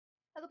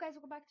guys,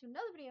 welcome back to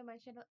another video on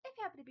my channel. If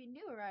you happen to be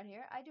new around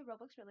here, I do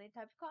Roblox related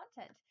type of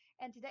content.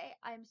 And today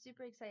I'm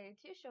super excited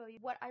to show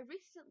you what I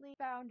recently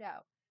found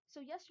out.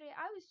 So yesterday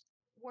I was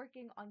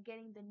working on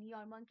getting the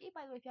neon monkey.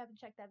 By the way, if you haven't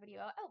checked that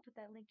video out, I'll put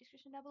that link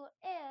description down below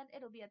and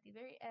it'll be at the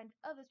very end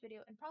of this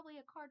video and probably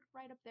a card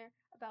right up there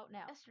about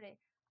now. Yesterday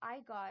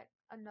I got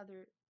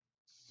another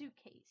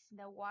suitcase.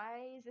 Now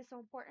why is this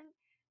so important?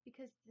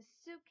 Because the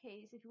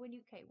suitcase, when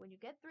you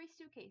get 3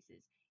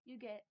 suitcases,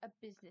 you get a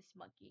business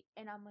monkey.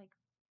 And I'm like,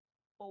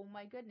 oh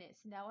my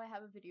goodness, now I have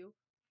a video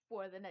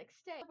for the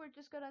next day. We're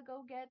just gonna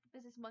go get the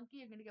business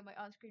monkey. You're gonna get my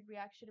on-screen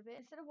reaction of it.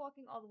 Instead of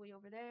walking all the way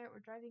over there or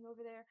driving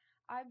over there,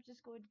 I'm just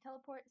going to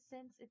teleport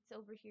since it's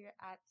over here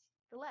at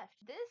the left.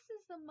 This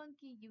is the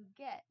monkey you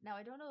get. Now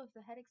I don't know if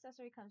the head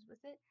accessory comes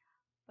with it,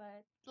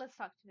 but let's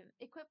talk to him.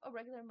 Equip a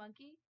regular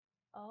monkey.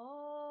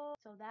 Oh,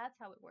 so that's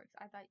how it works.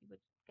 I thought you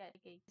would get a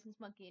business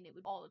monkey and it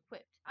would all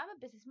equipped. I'm a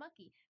business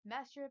monkey,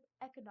 master of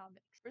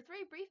economics. For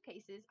 3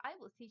 briefcases, I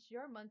will teach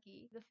your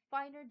monkey the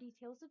finer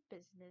details of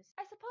business.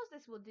 I suppose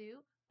this will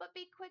do, but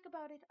be quick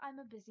about it.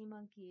 I'm a busy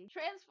monkey.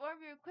 Transform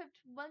your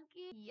equipped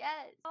monkey.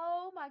 Yes.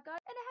 Oh my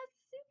god. And it has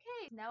a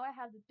suitcase. Now I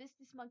have the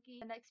business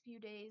monkey the next few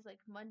days, like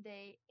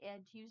Monday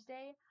and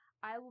Tuesday.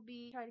 I will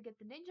be trying to get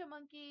the ninja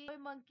monkey,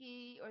 toy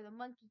monkey, or the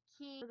monkey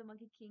king. The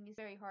monkey king is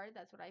very hard.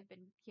 That's what I've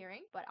been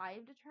hearing. But I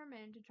am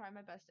determined to try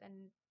my best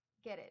and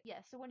get it.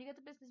 Yes, so when you get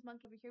the business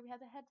monkey over here, we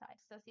have the head tie.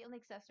 So that's the only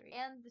accessory.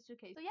 And the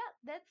suitcase. So yeah,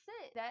 that's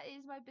it. That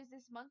is my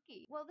business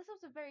monkey. Well, this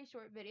was a very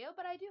short video,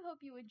 but I do hope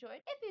you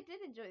enjoyed. If you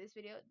did enjoy this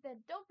video,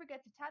 then don't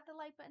forget to tap the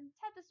like button,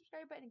 tap the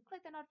subscribe button, and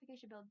click the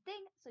notification bell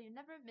ding so you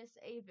never miss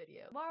a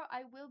video. Tomorrow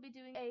I will be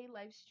doing a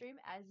live stream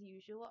as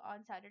usual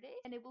on Saturday,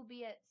 and it will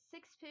be at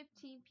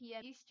 6:15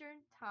 p.m.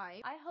 Eastern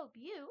time. I hope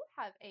you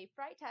have a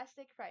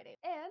Frytastic Friday.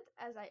 And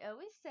as I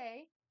always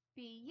say,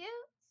 be you,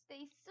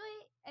 stay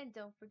sweet, and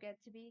don't forget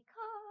to be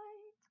kind.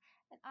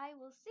 And I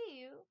will see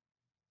you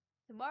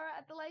tomorrow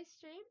at the live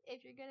stream.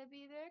 If you're gonna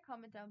be there,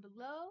 comment down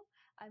below.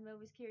 I'm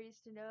always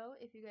curious to know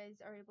if you guys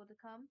are able to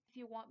come. If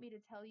you want me to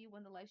tell you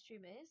when the live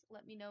stream is,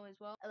 let me know as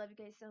well. I love you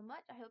guys so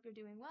much. I hope you're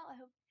doing well. I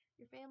hope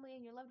your family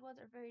and your loved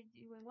ones are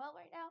doing well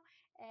right now.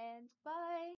 And bye.